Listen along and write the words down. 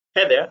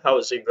Hey there,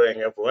 how's it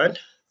going, everyone?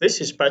 This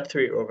is part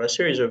 3 of a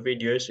series of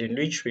videos in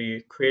which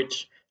we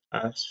create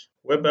a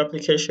web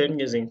application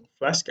using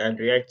Flask and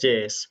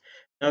ReactJS.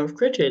 Now, we've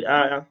created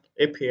our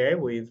API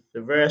with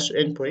the various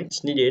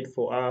endpoints needed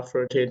for our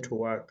frontend to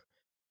work.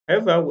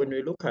 However, when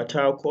we look at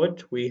our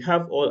code, we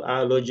have all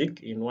our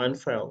logic in one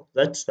file.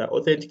 That's the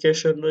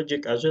authentication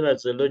logic as well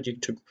as the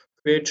logic to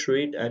create,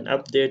 read, and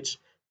update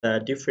the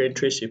different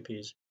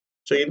recipes.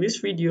 So in this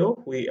video,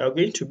 we are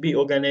going to be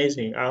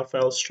organizing our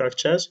file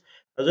structures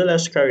as well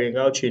as carrying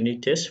out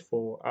unit tests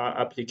for our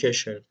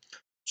application.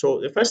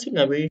 So the first thing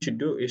I'm going to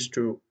do is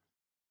to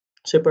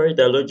separate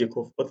the logic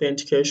of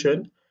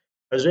authentication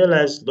as well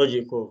as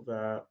logic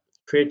of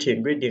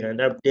creating, reading,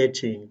 and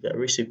updating the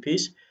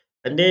recipes.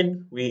 And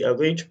then we are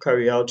going to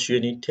carry out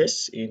unit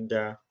tests in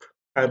the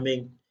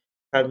coming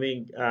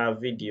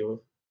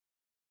video.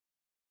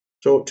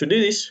 So to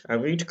do this, I'm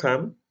going to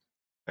come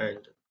and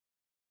I'm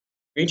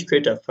going to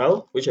create a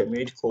file which I'm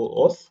going to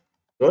call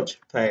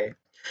auth.py.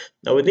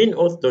 Now within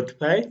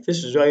auth.py,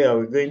 this is where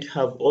we're going to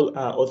have all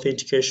our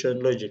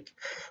authentication logic.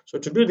 So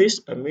to do this,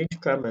 I'm going to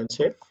come and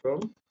say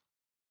from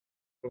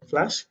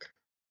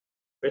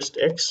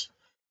Flask-RestX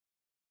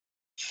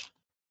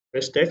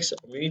I'm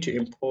going to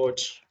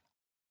import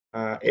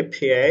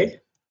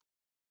API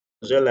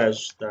as well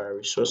as the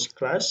resource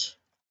class.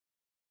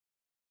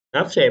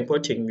 After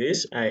importing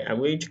this, I am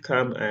going to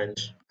come and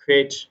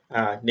create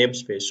a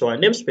namespace. So a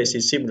namespace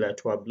is similar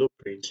to a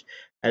blueprint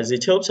as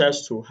it helps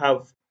us to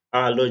have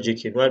our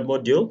logic in one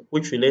module,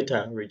 which we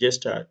later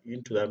register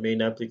into the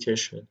main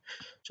application.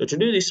 So to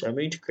do this, I'm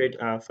going to create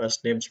our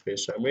first namespace.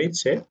 So I'm going to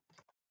say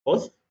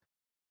auth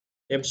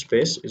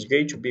namespace is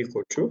going to be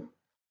equal to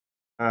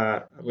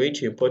I'm going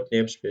to import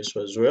namespace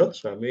as well.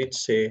 So I'm going to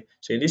say,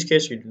 so in this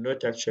case, you do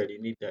not actually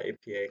need the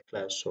API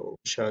class. So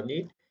we shall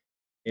need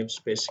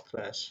namespace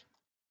class.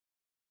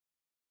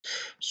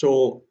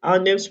 So our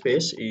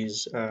namespace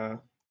is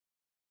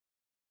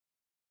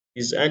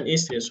an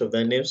instance of the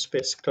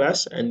namespace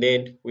class, and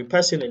then we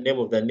pass in the name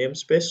of the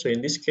namespace. So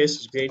in this case,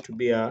 it's going to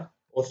be a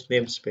auth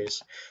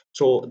namespace.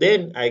 So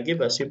then I give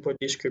a simple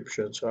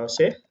description. So I'll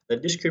say the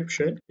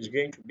description is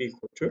going to be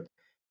equal to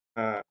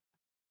uh,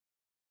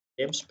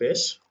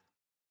 namespace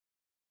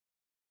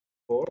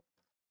for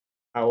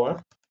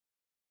our,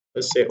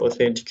 let's say,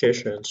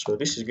 authentication. So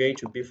this is going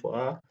to be for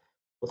our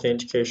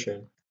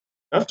authentication.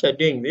 After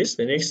doing this,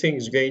 the next thing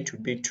is going to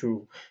be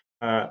to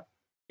uh,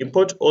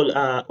 import all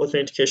our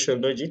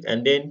authentication logic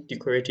and then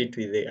decorate it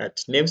with the at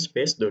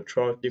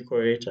namespace.route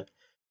decorator.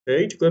 So I'm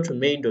going to go to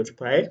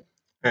main.py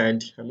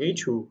and I'm going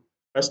to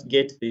first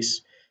get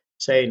this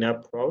sign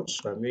up route.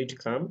 So I'm going to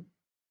come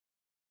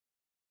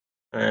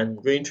and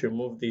I'm going to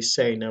remove this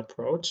sign up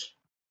route.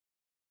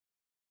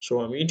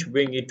 So I'm going to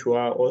bring it to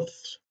our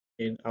auth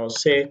and I'll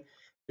say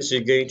this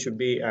is going to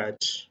be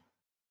at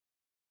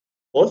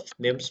auth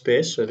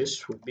namespace. So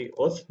this would be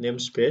auth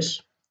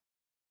namespace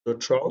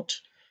dot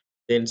route,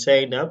 then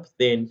sign up,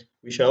 then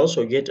we shall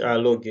also get our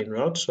login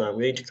route. So I'm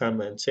going to come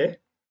and say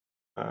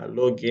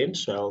login.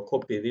 So I'll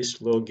copy this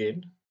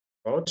login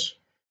route,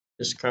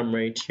 just come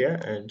right here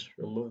and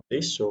remove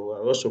this. So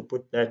I'll also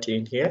put that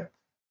in here.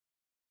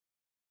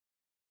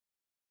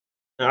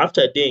 Now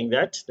after doing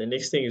that, the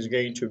next thing is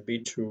going to be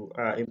to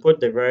import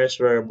the various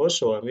variables.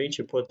 So I'm going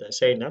to import the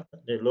sign up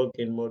and the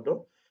login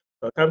model.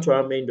 So I'll come to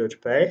our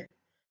main.py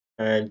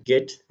and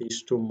get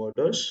these two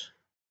models.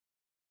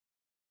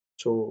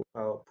 So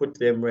I'll put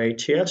them right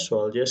here. So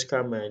I'll just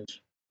come and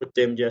put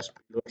them just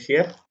below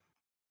here.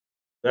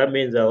 That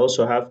means I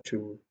also have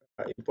to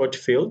import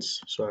fields.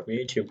 So I'm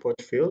going to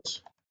import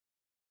fields.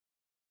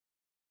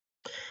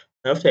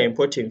 After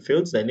importing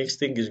fields, the next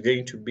thing is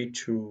going to be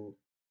to,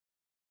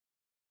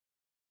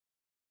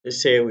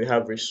 let's say we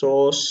have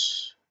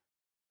resource,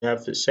 we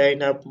have the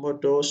sign up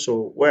model.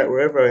 So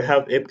wherever I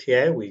have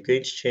API, we're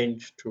going to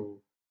change to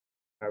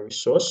a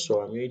resource.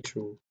 So I'm going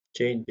to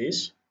change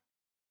this.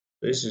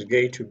 This is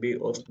going to be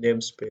auth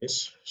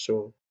namespace.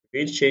 So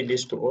we're going to change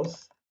this to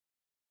auth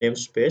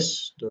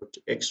namespace dot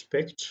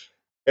expect.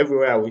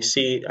 Everywhere we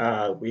see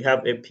we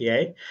have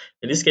API.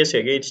 In this case,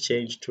 we're going to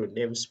change to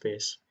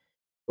namespace.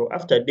 So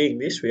after doing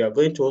this, we are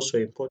going to also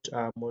import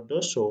our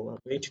models. So I'm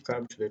going to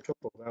come to the top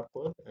of our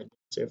code and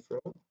say from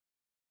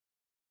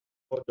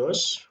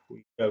models,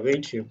 we are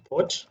going to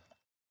import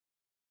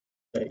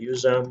the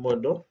user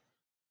model.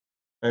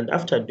 And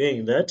after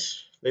doing that,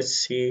 let's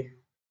see if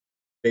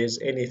there's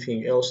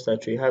anything else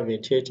that we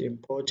haven't yet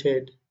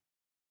imported.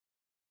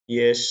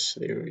 Yes,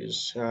 there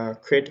is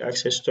create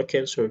access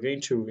token. So we're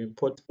going to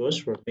import those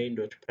from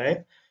main.py.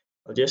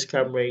 I'll just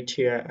come right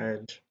here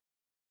and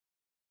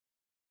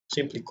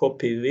simply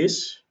copy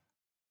this.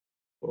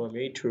 So I'm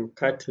going to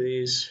cut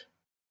these,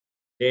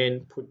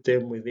 then put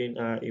them within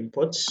our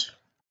imports.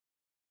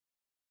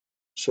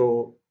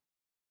 So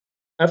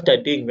after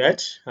doing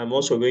that, I'm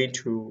also going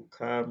to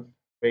come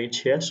right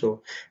here.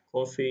 So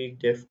config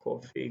def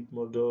config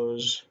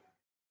models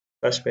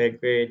fast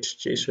migrate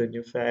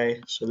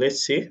JSONify. So let's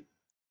see.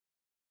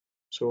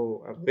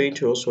 So I'm going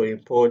to also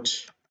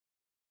import,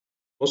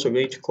 also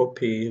going to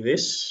copy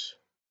this.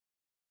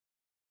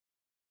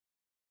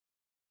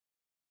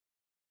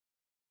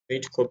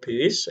 going to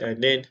copy this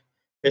and then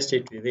paste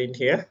it within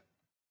here.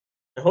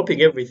 I'm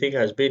hoping everything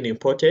has been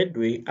imported.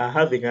 We are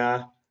having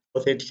our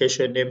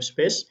authentication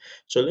namespace.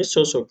 So let's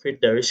also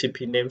create the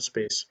recipe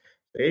namespace.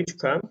 So you to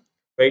come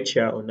right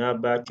here on our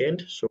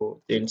backend.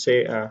 So then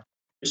say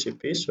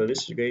recipes. So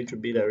this is going to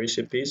be the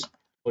recipes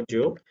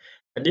module.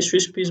 And this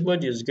recipes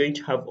module is going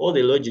to have all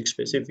the logic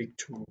specific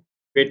to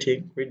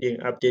creating, reading,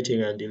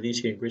 updating, and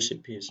deleting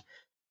recipes.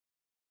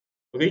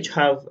 We're going to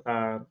have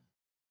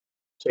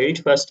so you need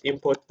to first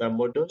import the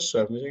model.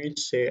 So I'm going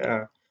to say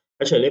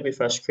actually let me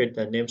first create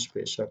the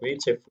namespace. So I'm going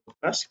to say for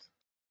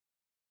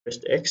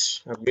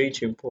Flask-RestX, I'm going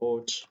to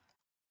import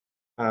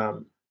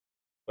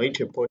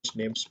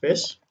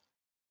namespace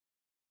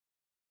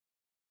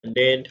and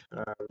then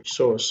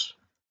resource.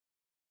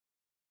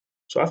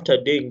 So after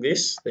doing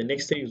this, the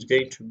next thing is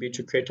going to be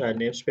to create our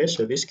namespace.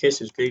 So this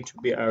case is going to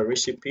be our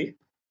recipe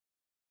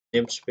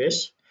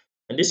namespace,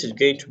 and this is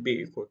going to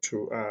be equal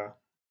to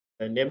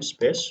a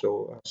namespace.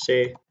 So I'll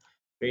say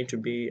going to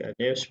be a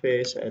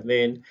namespace, and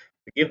then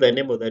we give the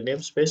name of the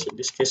namespace. In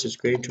this case, it's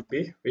going to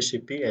be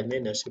recipe, and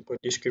then a simple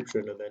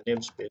description of the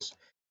namespace.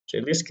 So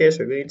in this case,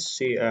 we're going to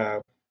see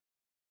going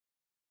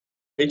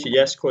to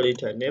just call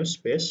it a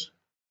namespace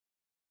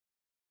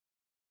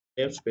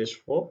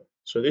 4.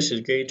 So this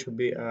is going to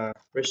be our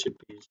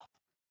recipes.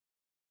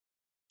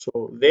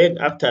 So then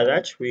after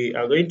that, we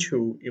are going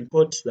to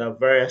import the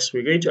various,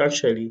 we're going to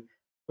actually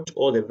put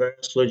all the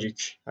various logic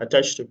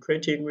attached to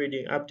creating,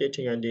 reading,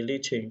 updating, and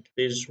deleting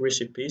these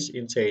recipes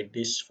inside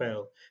this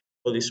file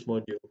or this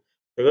module.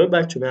 So go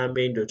back to my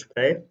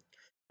main.py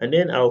and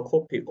then I'll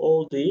copy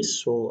all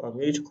these. So I'm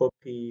going to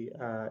copy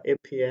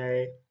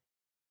API.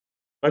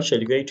 I'm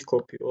actually going to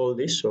copy all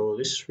this. So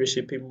this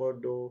recipe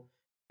model,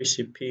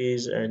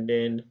 recipes, and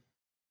then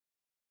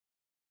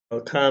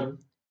I'll come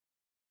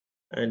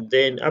and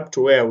then up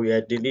to where we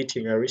are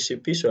deleting a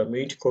recipe. So I'm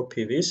going to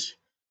copy this,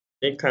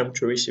 then come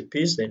to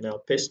recipes, then I'll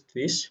paste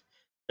this.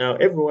 Now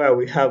everywhere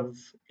we have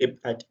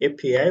at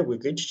API, we're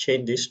going to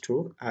change this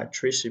to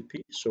at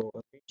recipe. So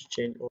I'm going to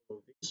change all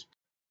of this.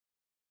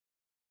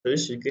 So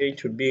this is going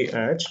to be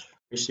at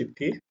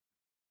recipe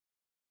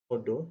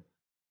model.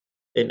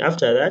 Then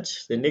after that,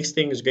 the next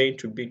thing is going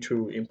to be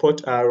to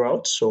import our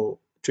route. So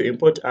to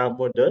import our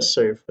models,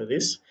 sorry for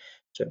this.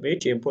 So I'm going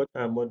to import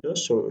our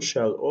models. So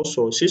shall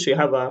also, since we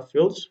have our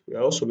fields, we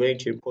are also going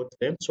to import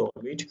them. So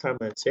I'm going to come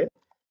and say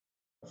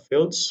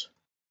fields.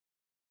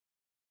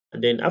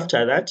 And then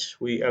after that,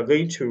 we are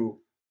going to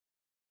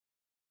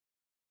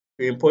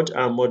import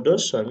our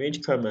models. So I'm going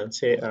to come and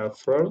say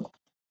from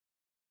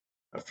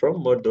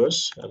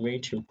models, I'm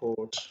going to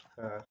import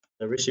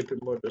the recipe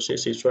model.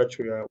 This is what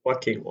we are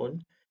working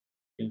on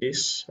in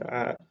this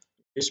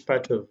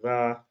part of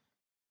our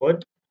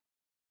code.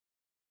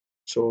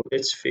 So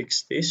let's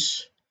fix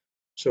this.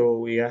 So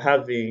we are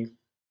having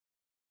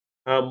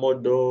our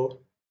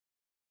model.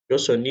 We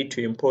also need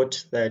to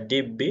import the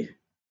DB.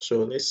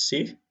 So let's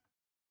see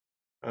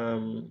if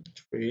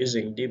we're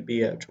using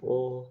DB at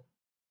all.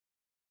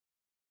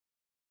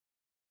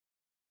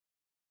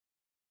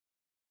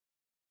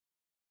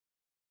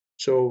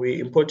 So we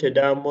imported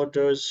our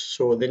models.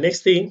 So the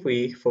next thing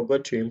we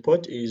forgot to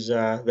import is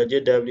the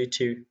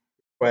JWT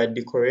required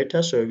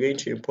decorator. So we're going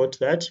to import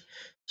that.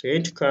 So we're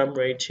going to come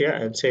right here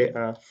and say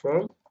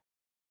from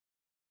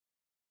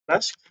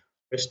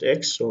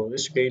Flask-RestX. So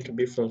this is going to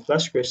be from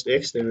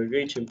Flask-RestX. Then we're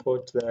going to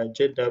import the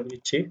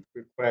JWT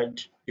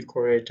required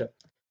decorator.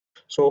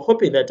 So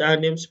hoping that our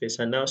namespace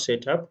are now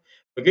set up,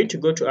 we're going to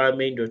go to our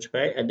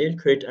main.py and then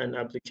create an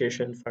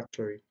application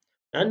factory.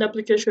 An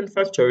application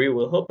factory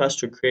will help us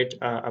to create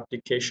our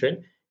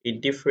application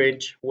in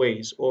different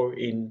ways or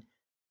in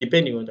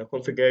depending on the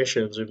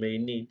configurations we may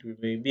need. We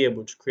may be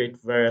able to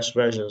create various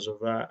versions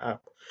of our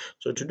app.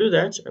 So to do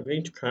that, I'm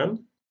going to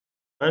come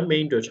my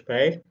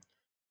main.py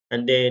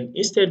and then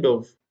instead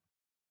of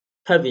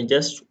having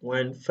just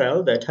one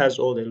file that has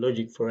all the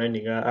logic for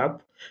running our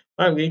app,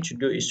 what I'm going to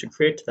do is to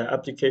create the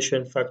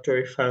application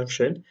factory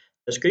function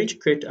that's going to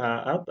create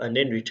our app and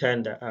then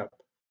return the app.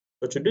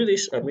 So to do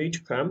this, I'm going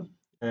to come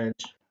and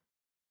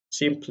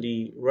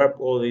simply wrap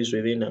all these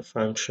within a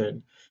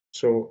function.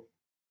 So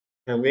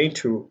I'm going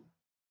to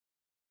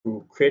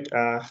create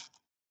a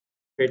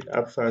create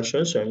app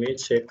function. So I'm going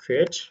to say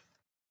create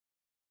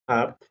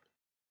app,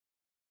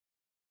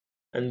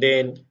 and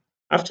then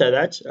after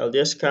that, I'll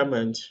just come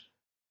and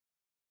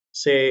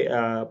say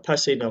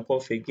pass in a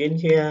config in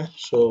here.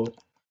 So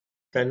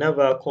can have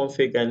our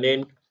config and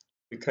then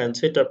we can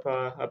set up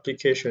our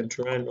application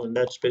to run on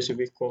that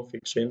specific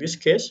config. So in this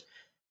case,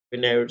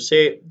 when I would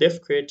say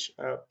def create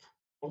app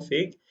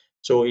config,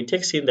 so it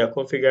takes in the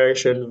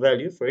configuration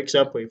value. For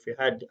example, if we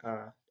had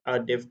our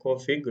dev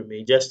config, we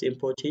may just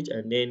import it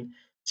and then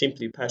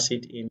simply pass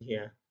it in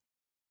here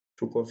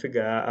to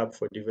configure our app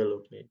for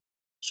development.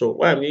 So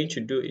what I'm going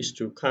to do is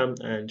to come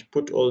and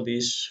put all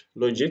this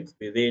logic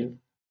within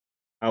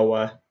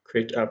our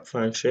create app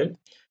function.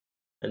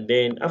 And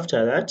then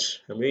after that,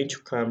 I'm going to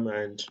come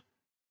and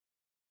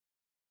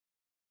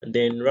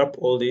then wrap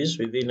all these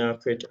within our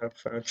create app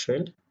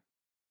function.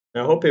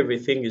 I hope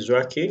everything is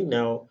working.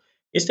 Now,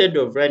 Instead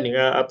of running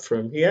our app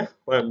from here,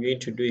 what I'm going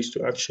to do is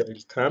to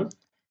actually come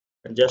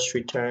and just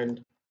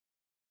return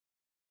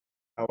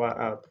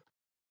our app.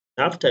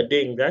 After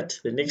doing that,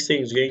 the next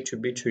thing is going to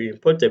be to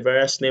import the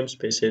various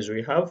namespaces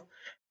we have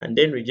and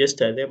then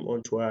register them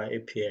onto our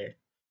API.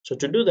 So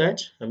to do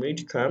that, I'm going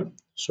to come.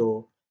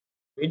 So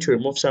I'm going to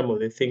remove some of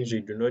the things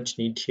we do not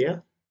need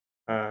here.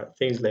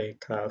 Things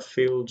like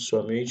fields. So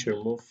I'm going to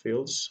remove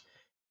fields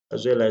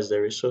as well as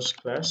the resource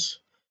class.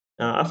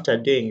 Now, after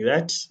doing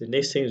that, the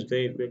next thing is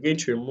we're going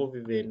to remove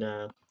even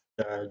the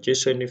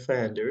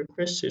JSONify and the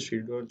requests since we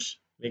don't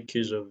make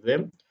use of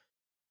them.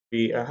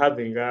 We are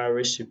having our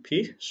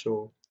recipe.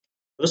 So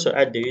also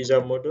add the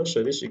user model.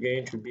 So this is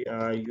going to be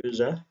our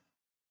user.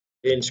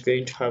 Then it's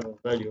going to have a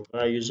value of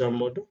our user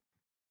model.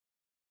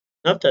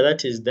 After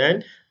that is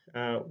done,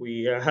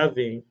 we are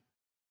having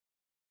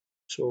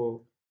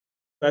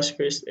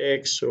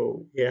Flask-RestX.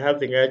 So we are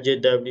having our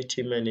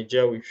JWT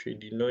manager which we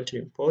did not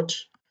import.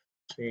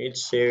 So we need to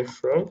say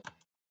from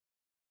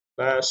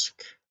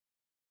Flask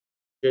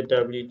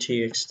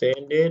JWT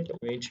extended. I'm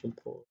going to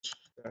import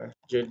the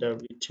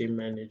JWT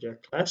manager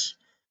class.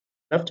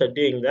 After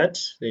doing that,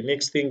 the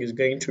next thing is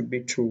going to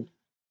be to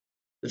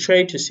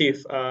try to see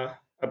if our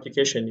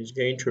application is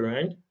going to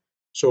run.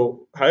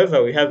 So,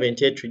 however, we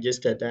haven't yet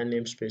registered our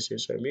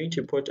namespaces. So I'm going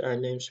to import our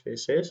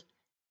namespaces.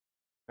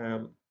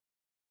 I'm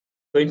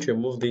going to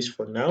remove this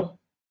for now.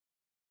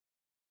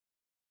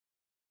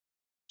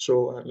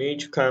 So I'm going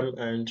to come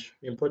and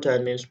import our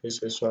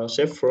namespaces. So I'll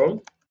say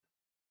I'm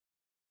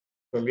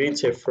going to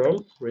say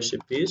from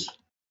recipes.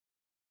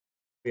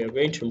 We are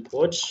going to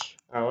import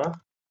our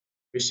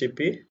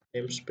recipe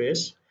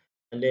namespace.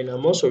 And then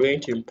I'm also going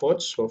to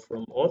import, so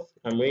from auth,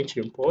 I'm going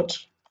to import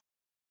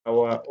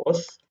our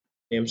auth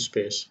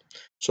namespace.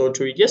 So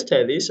to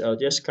register this, I'll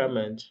just come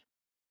and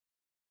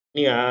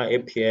near our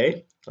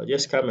API, I'll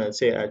just come and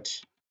say at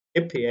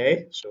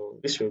API, so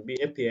this will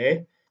be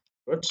API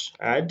dot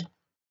add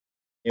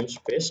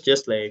namespace,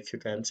 just like you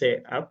can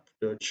say app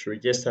dot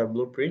register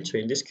blueprint. So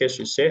in this case,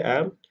 we say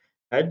add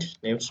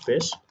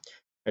namespace,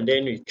 and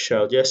then we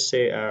shall just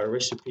say our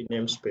recipe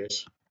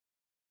namespace.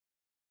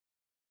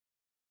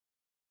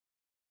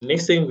 The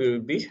next thing will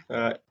be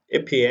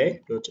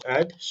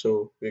API.add.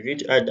 So we're going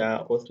to add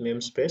our auth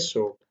namespace.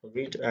 So we're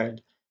going to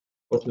add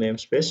auth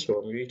namespace. So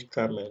I'm going to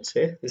come and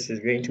say this is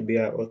going to be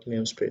our auth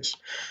namespace.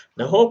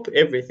 Now, hope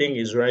everything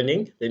is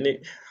running.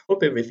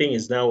 Hope everything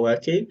is now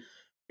working.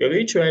 We're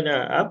going to run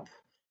our app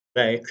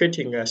by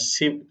creating a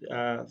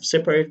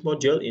separate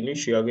module in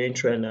which you are going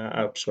to run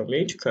our app. So I'm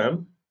going to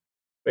come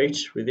right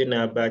within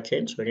our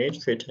backend. So I'm going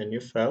to create a new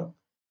file,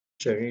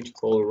 which I'm going to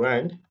call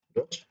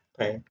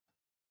run.py.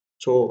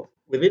 So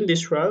within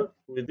this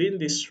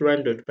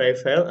run.py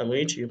file, I'm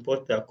going to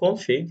import the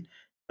config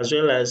as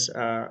well as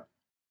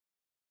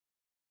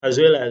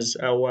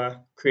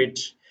our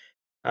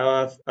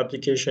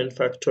application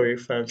factory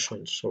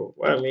function. So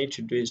what I'm going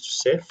to do is to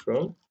say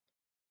from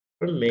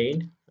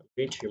main, I'm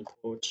going to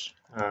import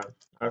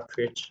our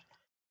create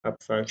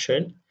app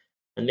function,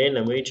 and then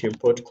I'm going to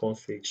import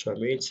config. So I'm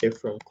going to say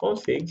from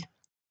config,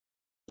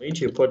 I'm going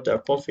to import a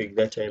config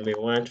that I may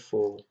want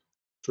to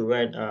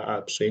run our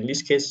app. So in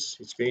this case,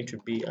 it's going to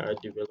be our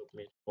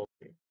development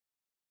config.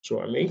 So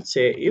I'm going to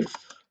say if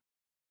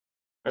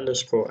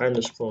underscore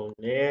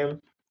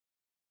name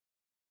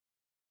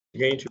is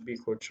going to be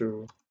equal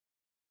to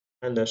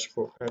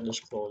underscore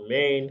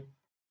main.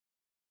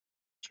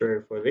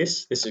 Sorry for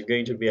this. This is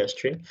going to be a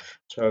string.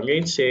 So I'm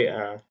going to say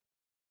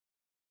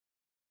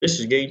this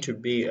is going to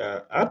be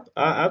app.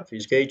 Our app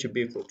is going to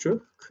be equal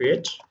to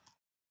create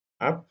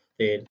app.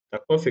 Then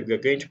the config we're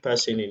going to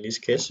pass in this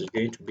case is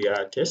going to be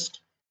our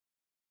test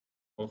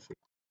config.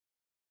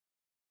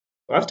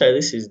 After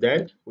this is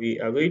done, we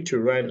are going to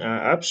run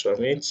our app. So I'm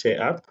going to say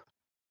app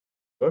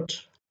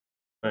dot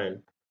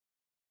run.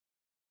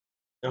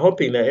 Now,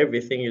 hoping that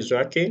everything is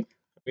working,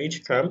 I'm going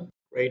to come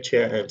right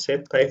here and say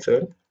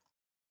Python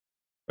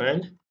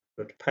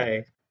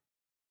run.py.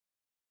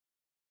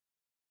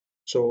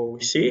 So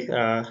we see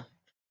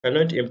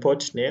cannot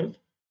import name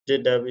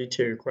JWT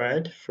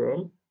required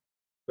from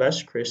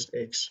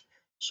Flask-RestX.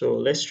 So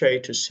let's try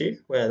to see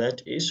where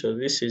that is. So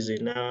this is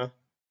in our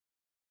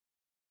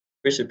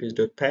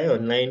recipes.py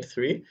on line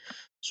 3.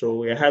 So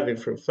we are having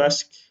from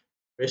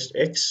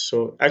Flask-RestX.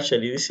 So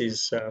actually this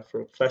is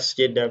from Flask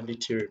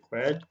JWT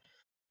required,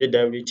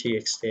 JWT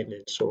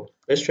extended. So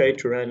let's try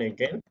to run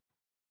again.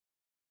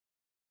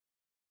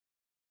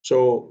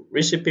 So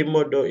recipe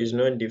model is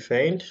not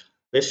defined.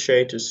 Let's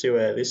try to see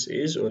where this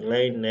is on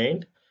line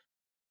 9.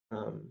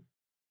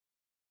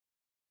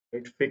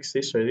 Let's fix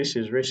this. So this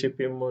is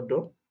recipe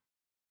model.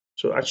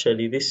 So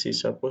actually this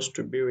is supposed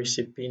to be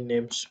recipe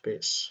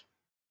namespace.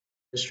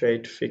 Let's try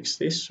to fix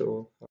this.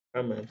 So I'll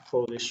come and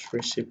call this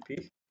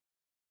recipe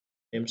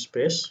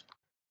namespace,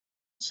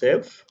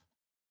 save,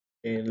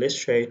 and let's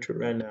try to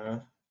run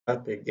our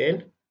app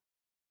again.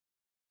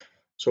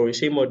 So we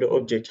see model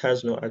object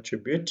has no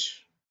attribute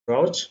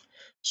route.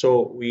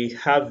 So we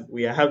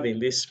are having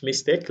this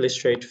mistake. Let's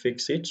try to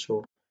fix it. So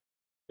I'm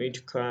going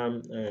to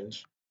come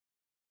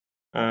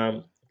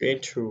and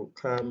going to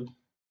come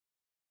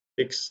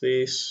fix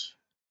this.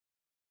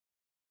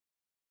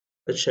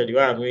 Actually,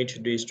 what I'm going to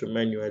do is to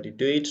manually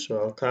do it. So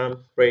I'll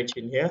come right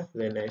in here.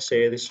 Then I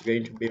say this is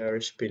going to be a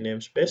recipe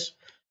namespace.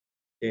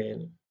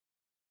 Then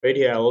right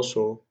here, I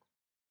also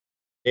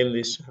name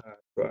this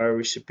to our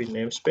recipe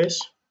namespace.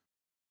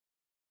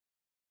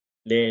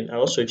 Then I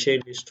also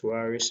change this to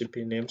our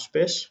recipe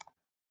namespace.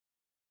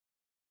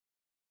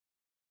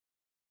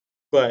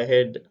 Go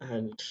ahead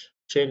and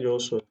change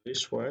also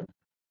this one.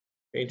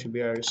 Going to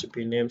be our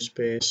recipe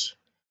namespace.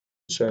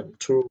 This one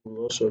too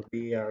will also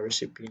be our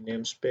recipe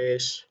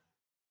namespace.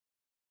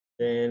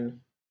 Then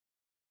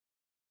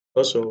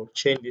also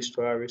change this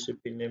to our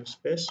recipe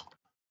namespace.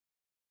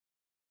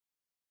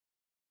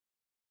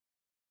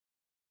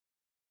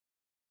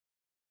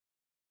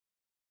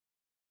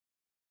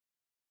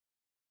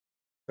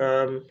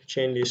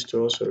 Change this to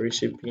also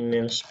recipe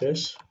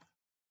namespace.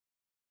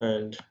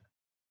 And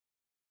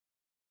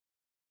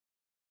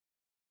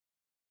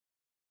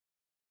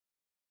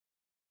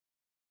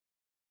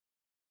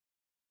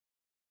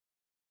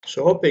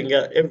so hoping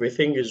that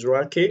everything is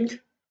working.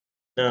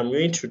 Now I'm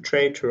going to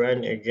try to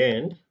run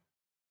again.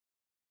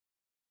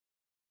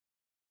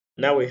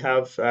 Now we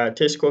have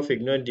test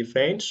config not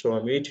defined, so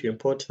I'm going to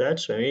import that.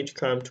 So I need to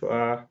come to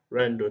our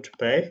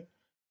run.py,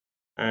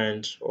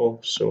 and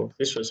also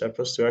this was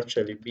supposed to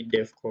actually be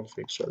dev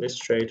config. So let's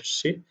try to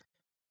see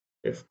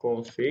dev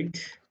config.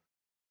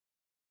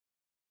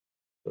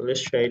 So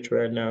let's try to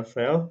run our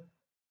file.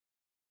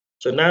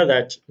 So now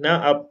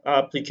our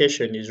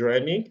application is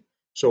running.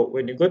 So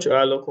when you go to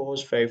our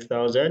localhost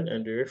 5000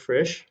 and we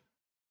refresh,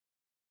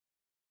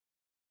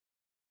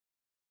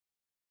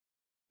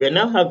 we're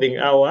now having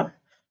our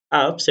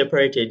app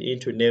separated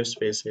into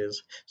namespaces.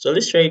 So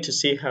let's try to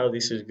see how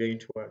this is going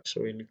to work.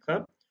 So when you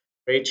come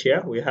right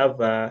here, we have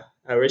a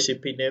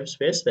recipe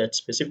namespace that's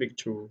specific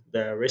to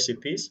the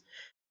recipes,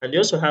 and you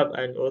also have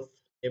an auth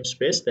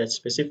namespace that's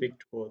specific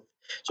to auth.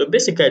 So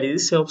basically,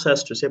 this helps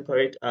us to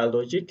separate our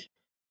logic,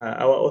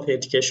 our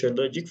authentication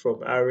logic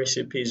from our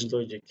recipes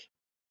logic.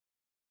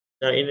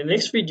 Now, in the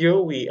next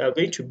video, we are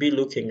going to be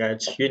looking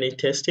at unit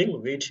testing.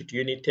 We're going to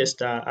unit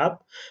test our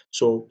app.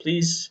 So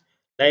please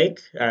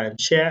like and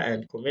share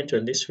and comment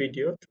on this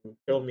video to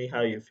tell me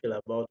how you feel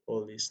about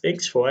all these.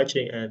 Thanks for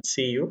watching and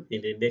see you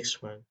in the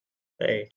next one. Bye.